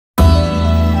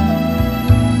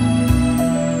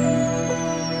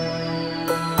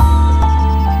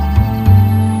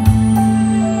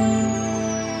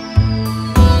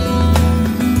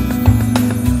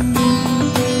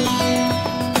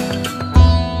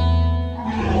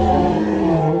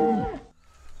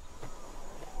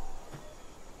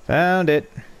found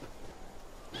it.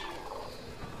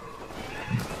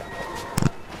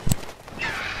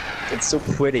 It's so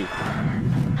pretty.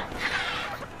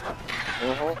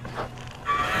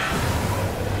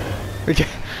 Okay.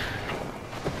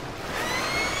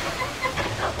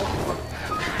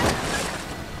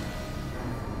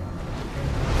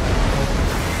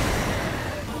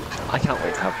 I can't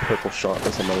wait to have purple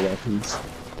sharpness on my weapons.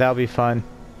 That'll be fun.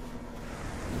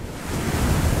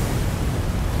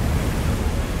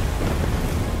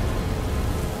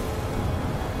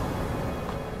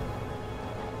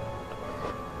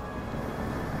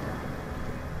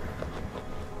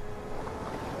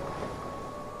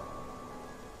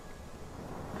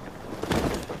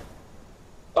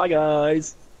 Bye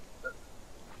guys!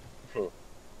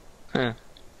 Huh.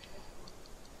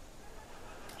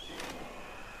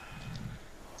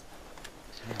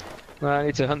 I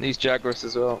need to hunt these jaguars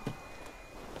as well.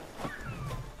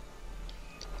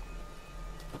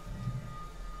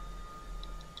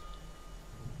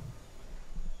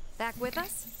 Back with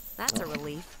us? That's a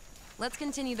relief. Let's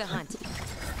continue the hunt.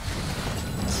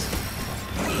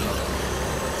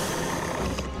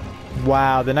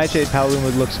 Wow, the Nightshade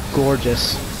Paolumu looks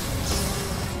gorgeous.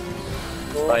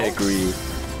 I agree.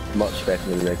 Much better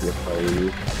than regular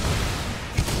Paolumu.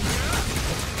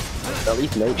 At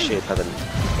least Nightshade had at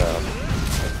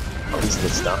least the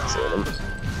stats on them.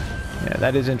 Yeah,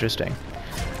 that is interesting.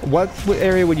 What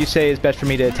area would you say is best for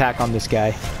me to attack on this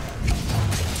guy?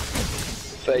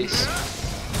 Face.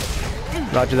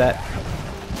 Roger that.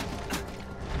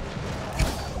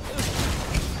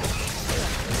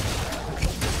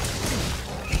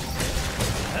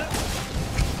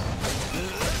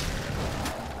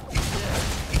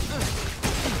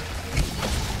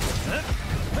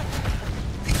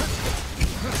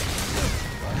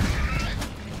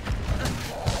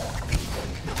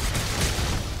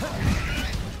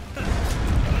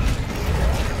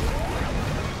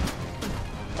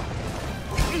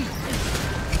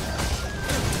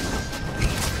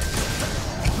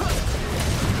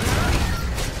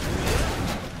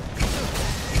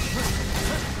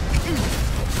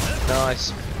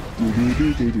 Nice.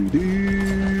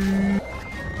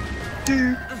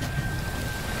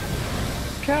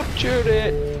 Captured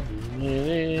it.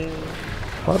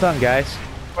 Well done, guys.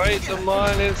 Wait, the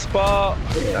mining spot.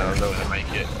 I don't know if I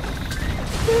make it.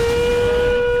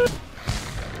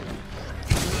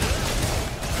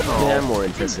 Yeah, I'm more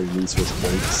interested in these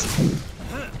points.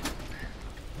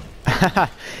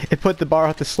 It put the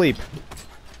bar to sleep.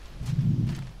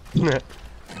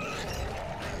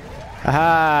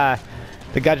 Aha!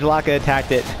 The Gajlaka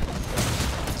attacked it.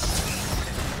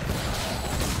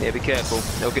 Yeah, be careful.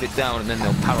 They'll get it down and then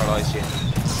they'll paralyze you.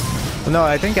 Well, no,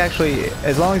 I think actually,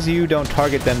 as long as you don't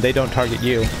target them, they don't target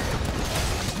you.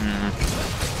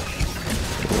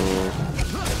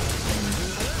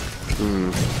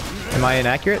 Am I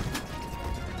inaccurate?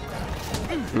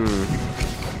 I'll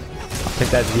take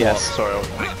that as a yes. Oh, sorry, I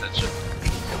wasn't paying attention.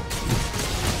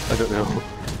 I don't know.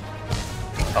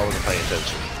 I wasn't paying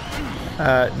attention.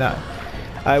 No.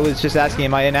 I was just asking,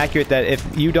 am I inaccurate that if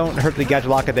you don't hurt the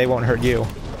Gajlaka, they won't hurt you?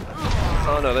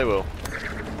 Oh no, they will.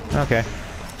 Okay.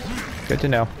 Good to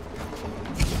know.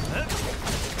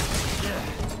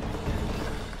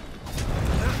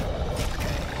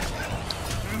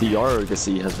 The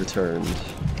Argosy has returned.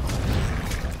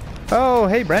 Oh,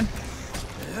 hey, Bren.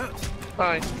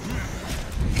 Hi.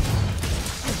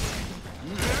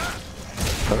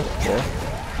 Yeah.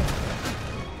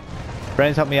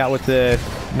 Bren's helped me out with the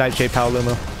Nightshade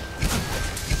Paolumu.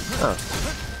 Oh.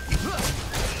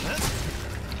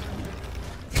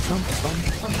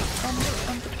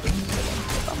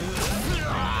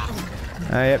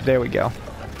 Yep, there we go.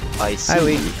 I see. Hi,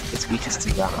 Lee. It's weakest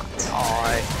to that.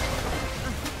 Alright.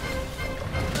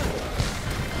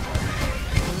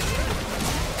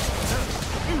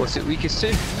 What's it weakest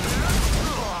to?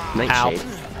 Nightshade.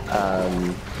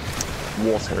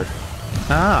 Water.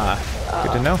 Ah,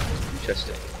 good to know.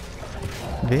 Interesting.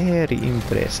 Very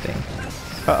interesting.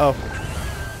 Uh-oh.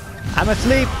 I'm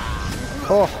asleep!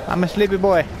 Oh, I'm a sleepy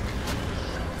boy.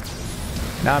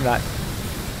 No, I'm not.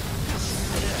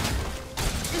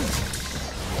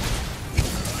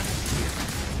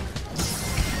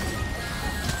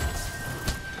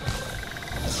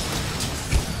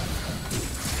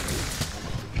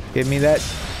 Give me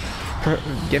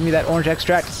that orange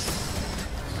extract.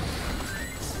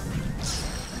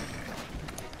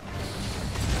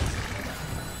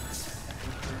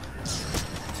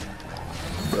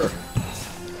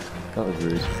 That was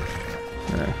rude.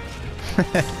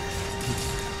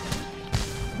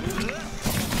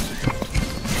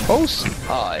 Oh,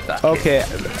 Hi, back okay.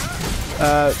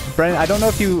 Brennan, I don't know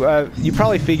if you you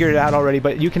probably figured it out already,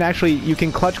 but you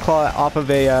can clutch claw off of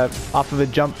a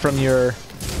jump from your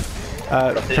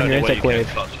insect glaive.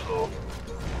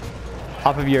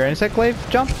 Off of your insect glaive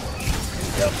jump?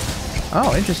 Yep.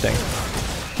 Oh, interesting.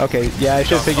 Okay, yeah, I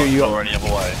should figure you. Or any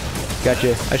other way.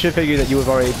 Gotcha. I should figure that you have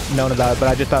already known about it, but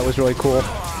I just thought it was really cool.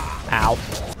 Ow.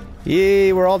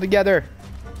 Yee, we're all together.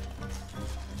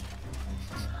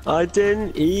 I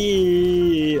didn't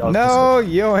eat. No,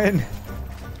 Ewan.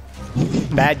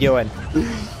 Bad Ewan.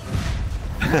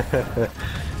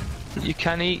 You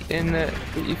can eat in the...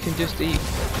 You can just eat.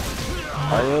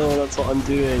 I know, that's what I'm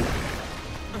doing.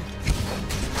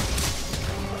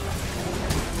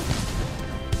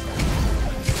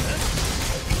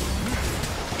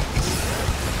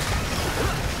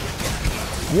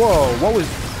 Whoa, what was...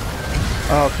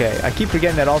 Okay, I keep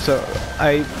forgetting that also.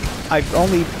 I've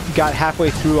only got halfway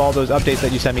through all those updates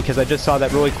that you sent me because I just saw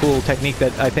that really cool technique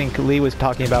that I think Lee was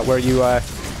talking about where you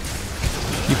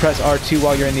press R2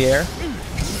 while you're in the air.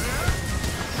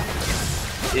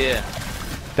 Yeah.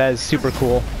 That is super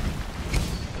cool.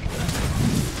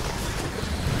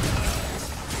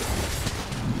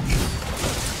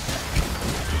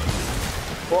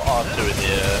 What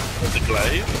R2 in the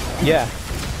glaive? Yeah.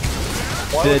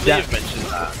 Why would you have mentioned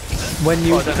that? When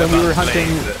we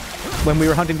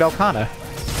were hunting Velkhana.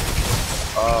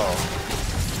 Oh.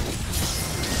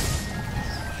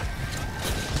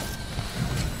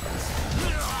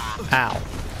 Ow.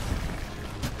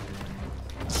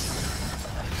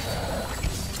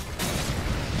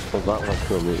 Well, that was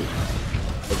cool move.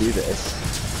 I'll do this.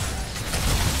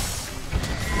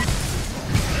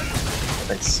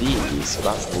 I see, so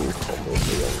that's the new combo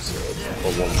for the other sword.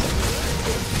 Or one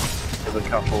side. There's a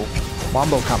couple.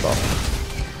 Wombo combo.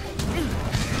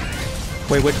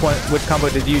 Wait, which combo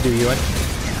did you do, Ewan?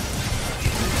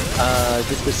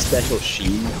 Just the special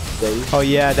shield thing. Oh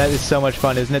yeah, that is so much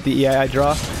fun, isn't it? The EII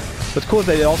draw. What's cool is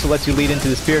that it also lets you lead into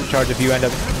the spirit charge if you end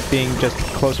up being just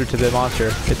closer to the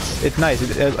monster. It's nice.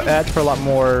 It adds for a lot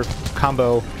more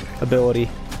combo ability.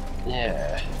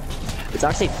 Yeah. It's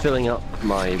actually filling up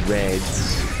my red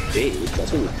gauge.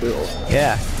 That's really cool.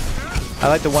 Yeah. I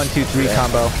like the 1-2-3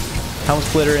 combo. Helm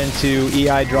Splitter into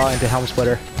EI draw into Helm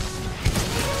Splitter.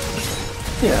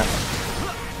 Yeah.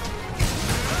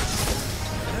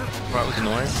 That was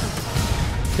annoying.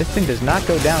 This thing does not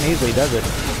go down easily, does it?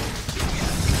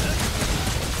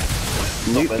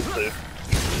 Not meant to.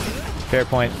 Fair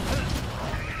point.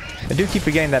 I do keep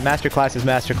forgetting that Master Class is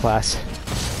Master Class.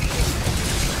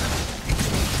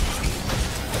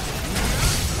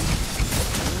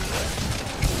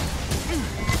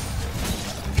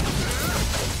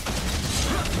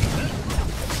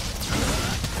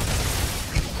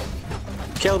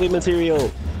 Kelby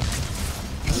material!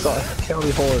 Got a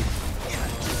Kelby horn.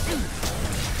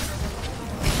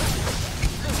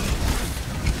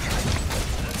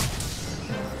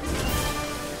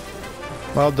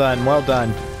 Well done, well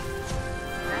done.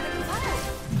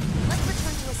 Let's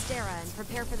return to Astera and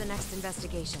prepare for the next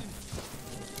investigation.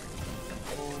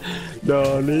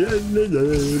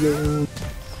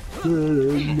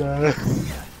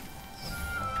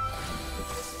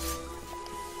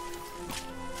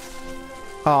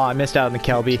 Oh, I missed out on the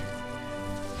Kelby.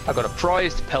 I got a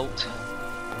prized pelt.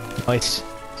 Nice.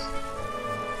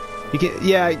 You get,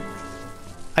 yeah,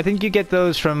 I think you get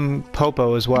those from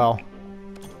Popo as well.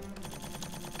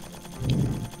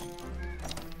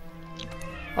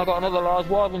 I got another large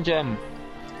wyvern gem.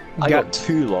 I got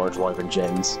 2 large wyvern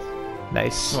gems.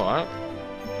 Nice. Alright.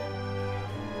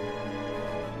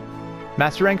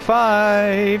 Master rank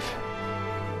 5.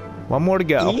 One more to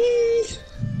go.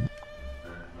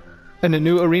 And a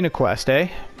new arena quest, eh?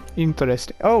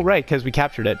 Interesting. Oh, right, because we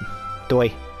captured it.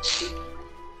 Doi.